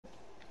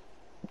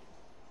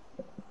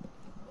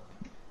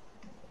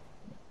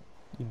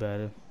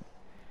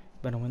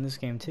better win this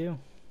game too.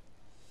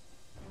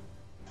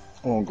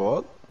 Oh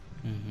God.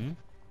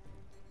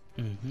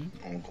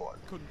 Oh God.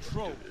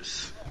 Control.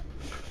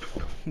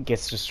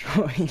 Gets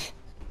destroyed.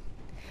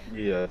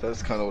 Yeah,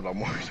 that's kind of what I'm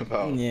worried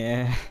about.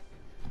 Yeah.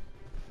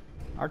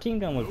 Our team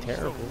don't look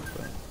terrible,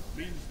 but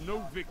Means no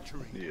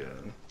victory. Yeah.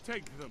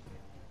 Take them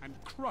and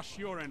crush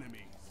your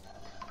enemies.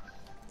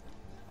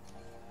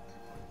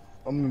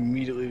 I'm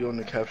immediately going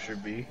to capture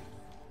B.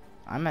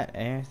 I'm at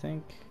A, I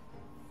think.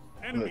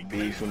 I'm at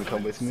B, so you wanna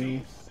come with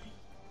me?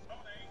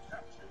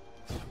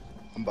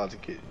 I'm about to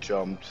get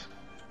jumped.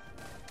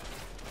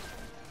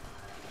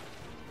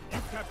 You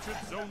captured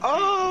zone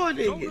Oh, I B.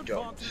 didn't Zone get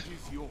jumped. advantage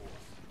is yours.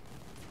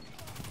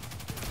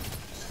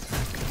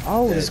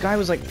 Oh, this guy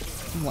was like,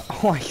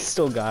 oh, I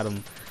still got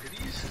him.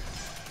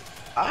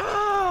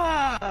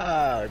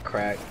 Ah,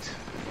 cracked.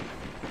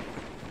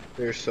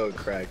 They're so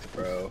cracked,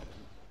 bro.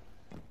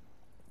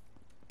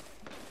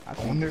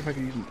 I wonder if I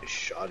could use my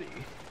shotty.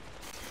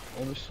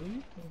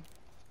 Honestly?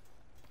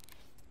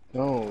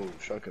 No,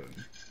 shotgun.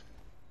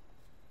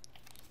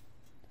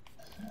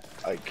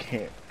 I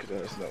can't because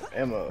there's no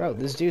ammo. Bro,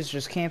 this dude's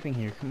just camping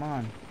here. Come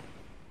on.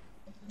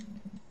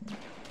 I'm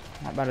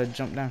not about to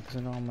jump down because I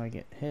know I'm gonna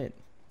get hit.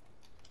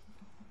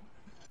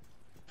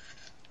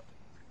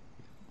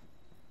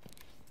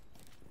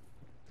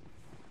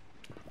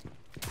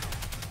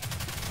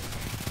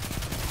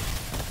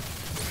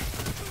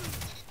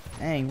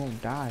 Dang,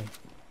 won't die.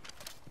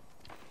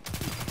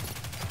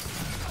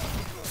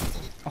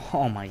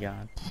 Oh my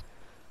God.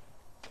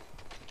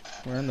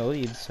 We're in the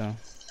lead, so.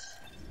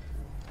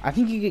 I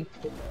think you get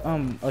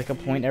like a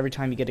point every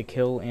time you get a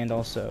kill and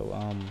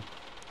also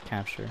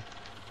capture.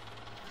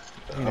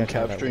 I think I'm that's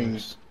how that capturing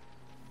works.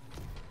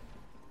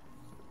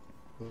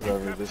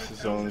 whatever this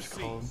zone is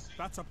C. called.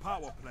 That's a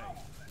power play.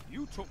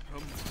 You took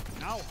them.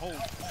 Now hold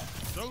them.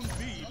 Zone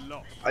B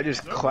lost. I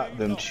just Zone clapped A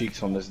them lost.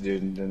 cheeks on this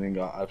dude and then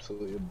got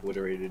absolutely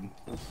obliterated.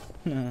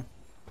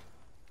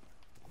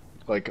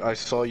 Like, I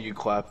saw you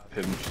clap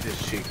his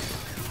cheeks.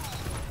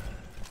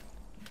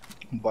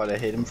 But I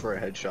hit him for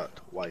a headshot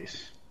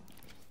twice.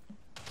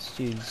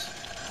 Dudes.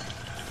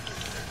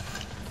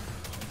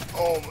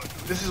 Oh my,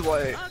 this is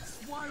why That's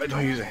why I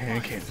don't use a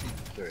hand cannon.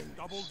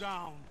 Double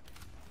down.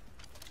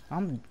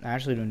 I'm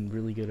actually doing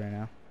really good right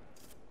now.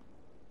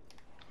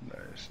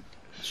 Nice.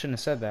 Shouldn't have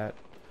said that.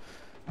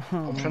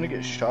 I'm trying to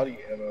get shoddy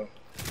ammo.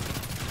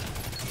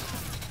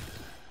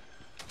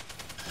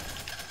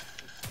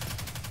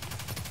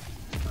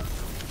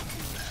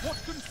 What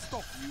can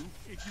stop you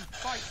if you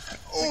fight?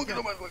 Oh, get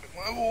on my fucking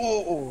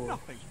whoa.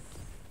 Nothing.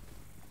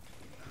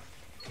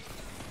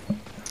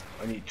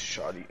 I need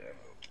shoddy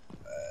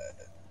ammo.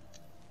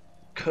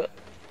 Cut.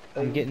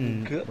 I'm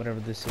getting Cut. whatever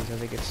this is. I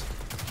think it's.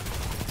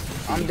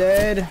 I'm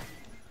dead.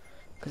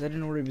 Because I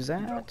didn't know where he was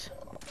at.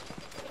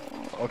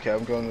 Okay,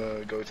 I'm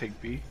gonna go take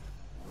B.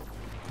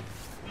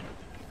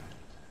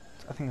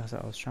 I think that's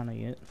what I was trying to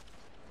get.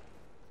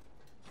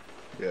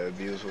 Yeah,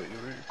 B was what you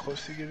were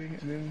close to getting,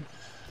 and then.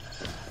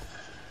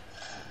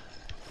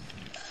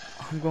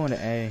 I'm going to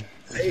A.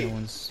 Hey, No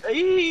one's...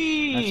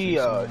 hey,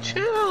 That's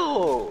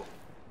chill.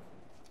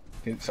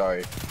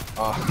 Sorry.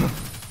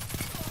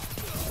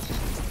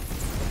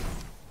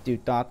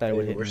 Dude thought that it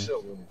would hit we're me.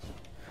 still.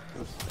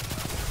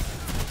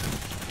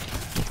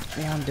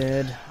 Yeah, I'm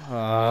dead.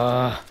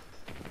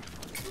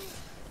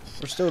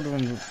 We're still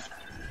doing...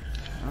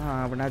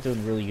 we're not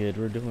doing really good.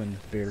 We're doing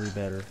very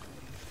better.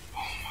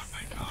 Oh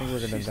my god. I think we're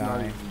gonna He's not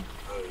die. even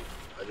good.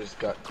 I just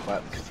got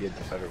clapped because he had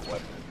the better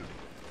weapon.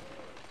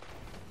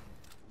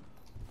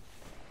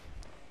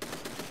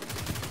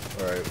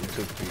 Alright, we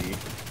took B.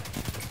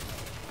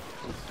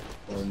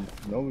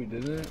 No, we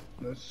didn't.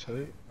 That's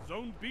tight.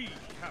 Zone B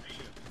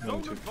captured. No,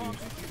 Zone took B.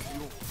 advantage is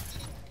yours.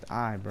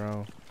 Die,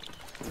 bro.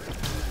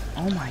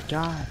 Oh my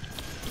god.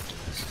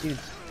 This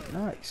dude's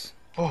nuts.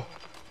 Oh,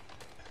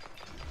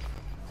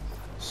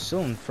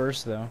 Still in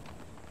first, though.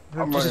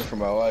 I'm running for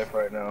my life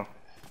right now.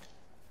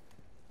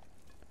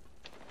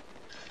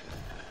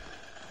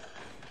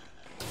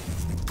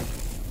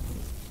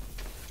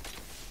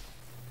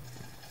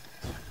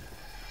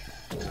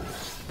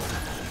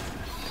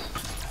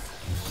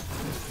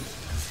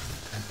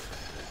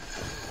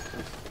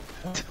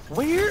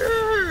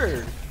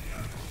 Weird.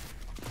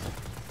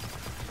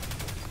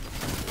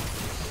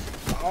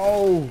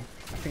 Oh!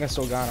 I think I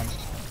still got him.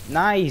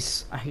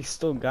 Nice! I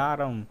still got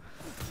him.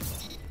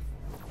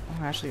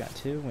 Oh, I actually got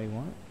two. Wait,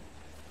 what?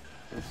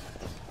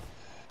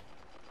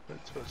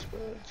 That's.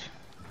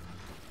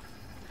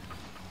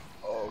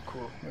 Oh,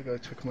 cool. That guy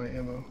took my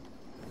ammo.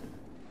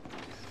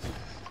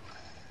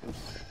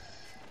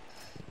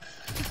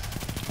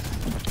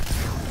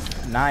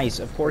 Nice.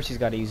 Of course he's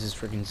got to use his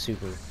freaking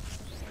super.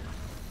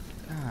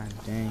 God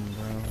dang,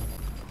 bro.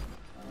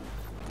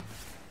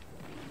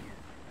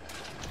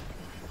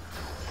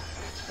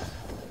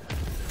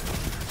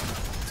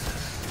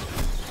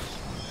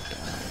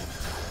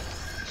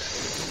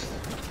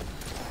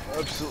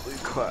 Absolutely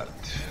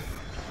clapped.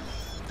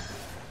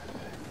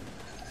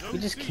 He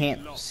just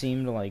can't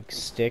seem to like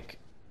stick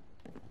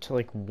to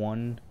like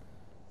one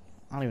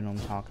I don't even know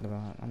what I'm talking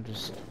about. I'm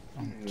just,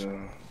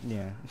 Yeah.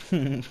 yeah.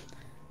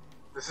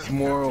 This is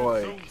more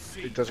like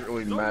it doesn't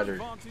really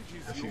matter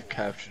if you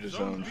capture the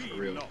zone for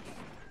real.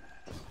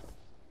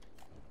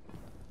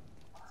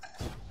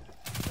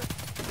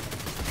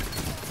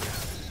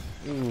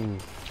 Ooh.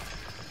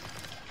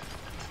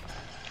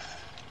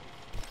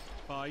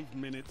 5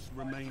 minutes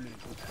remaining.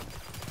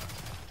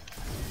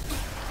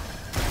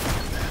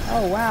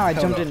 Oh wow, I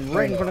Hell jumped no, in hell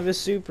right in no. front of his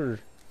super.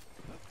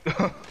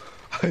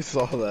 I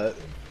saw that.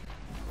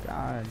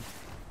 God.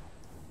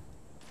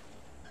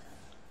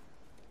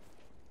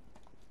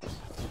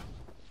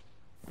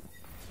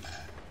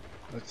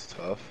 That's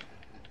tough.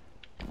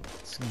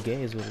 It's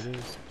gay is what it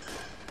is.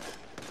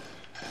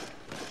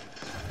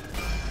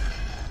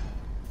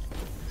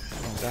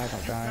 Don't die,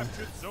 don't die.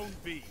 Captured zone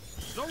B.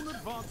 Zone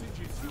advantage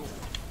is yours.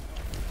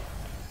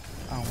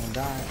 I don't wanna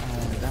die, I don't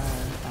wanna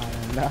die, I don't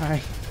wanna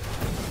die.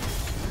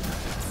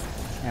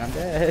 And I'm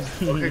dead.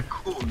 Okay,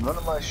 cool. None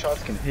of my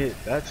shots can hit.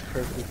 That's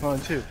perfectly fine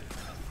too.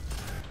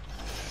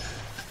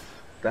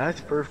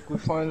 That's perfectly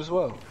fine as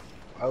well.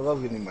 I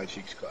love getting my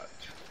cheeks clapped.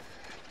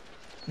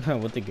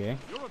 What the gay?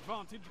 Your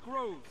advantage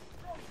grows.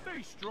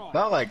 Stay strong.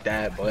 Not like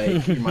that,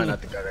 Blake. You might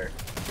not think better.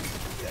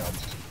 Yeah.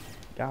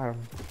 Got him.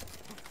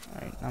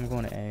 Alright, I'm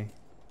going to A.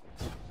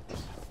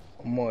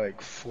 I'm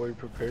like fully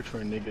prepared for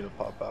a nigga to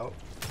pop out.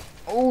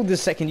 Oh, the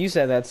second you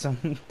said that,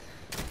 some.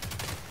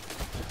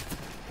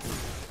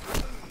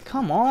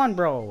 Come on,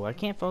 bro. I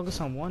can't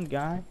focus on one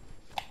guy.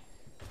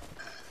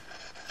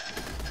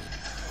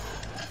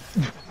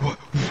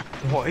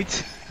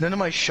 What? None of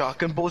my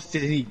shotgun bolts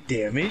did any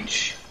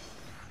damage?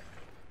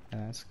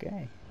 That's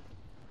gay.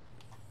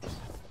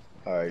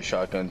 Alright,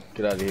 shotgun,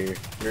 get out of here.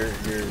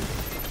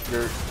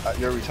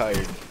 You're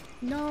retired.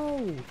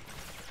 No.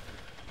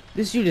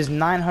 This dude is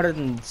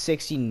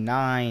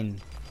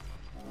 969.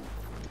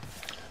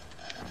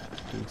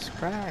 Dude's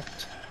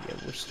cracked. Yeah,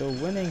 we're still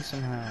winning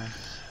somehow.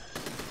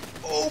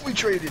 Oh, we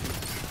traded.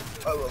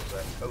 I love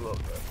that. I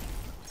love that.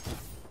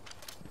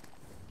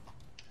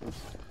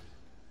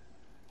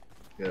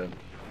 Yeah.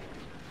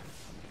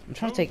 I'm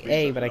trying to take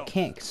A, but I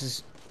can't because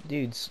this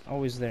dude's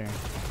always there.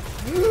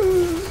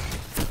 Oh.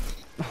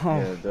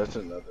 Yeah, that's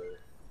another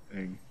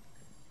thing.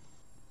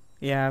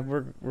 Yeah,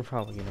 we're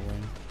probably gonna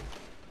win.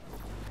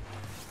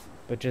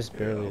 But just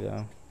barely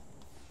though.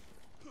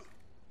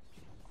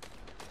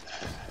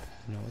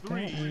 You know what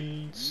 3 that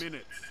means?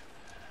 minutes.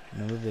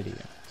 No video.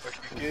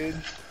 Looking good.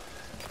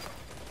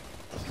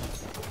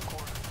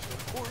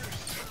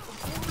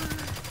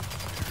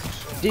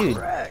 Dude,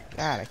 Correct.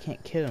 God, I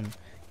can't kid him.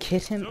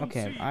 Kid him? Zone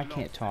Okay, C I lost.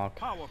 can't talk.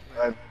 Power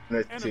play.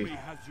 Let's see. Enemy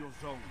has your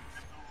zones.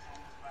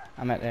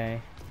 I'm at A.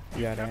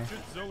 You got A. Captured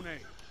zone A.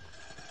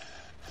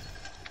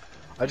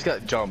 I just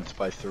got jumped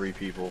by 3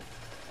 people.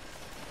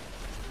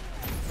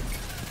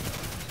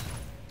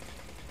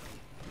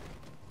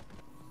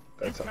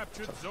 You That's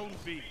captured zone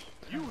B.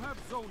 You have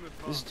zone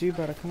This advantage. dude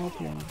better come up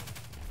here.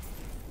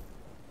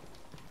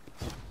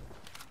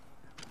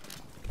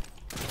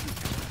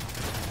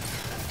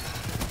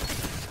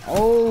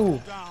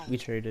 Oh! Down. We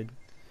traded.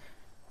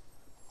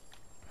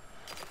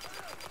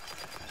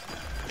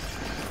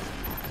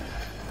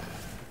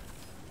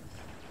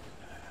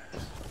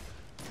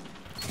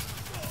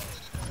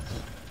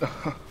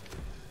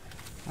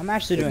 I'm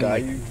actually The doing guy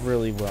like you-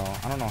 really well.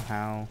 I don't know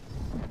how.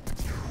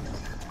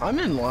 I'm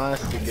in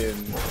last again.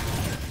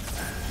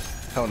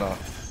 Hell no.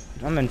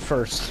 I'm in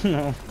first.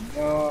 No.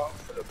 No,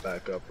 I'm gonna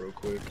back up real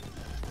quick.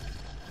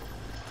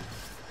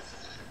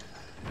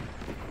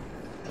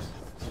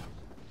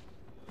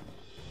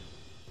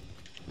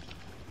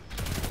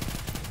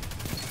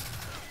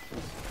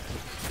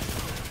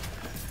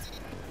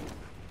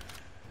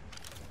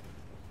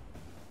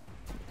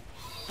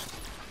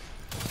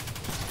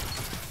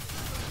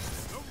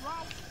 The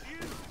route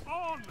is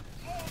on.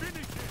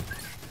 Finish it.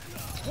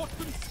 What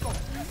can stop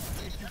you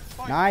if you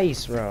fight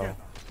Nice, bro. together?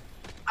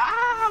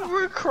 Ah,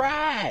 we're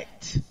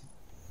cracked.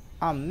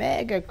 I'm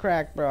mega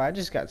cracked, bro. I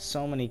just got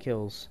so many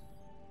kills.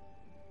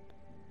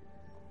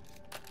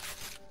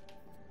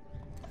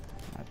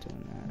 Not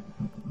doing that.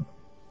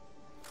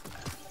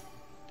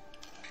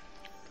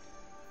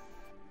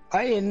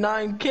 I had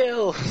 9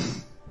 kills.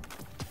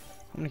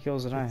 How many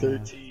kills did I have?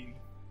 13.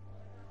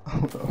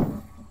 Oh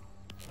no.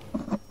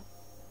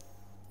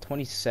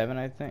 27,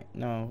 I think.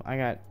 No, I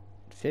got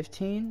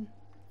 15.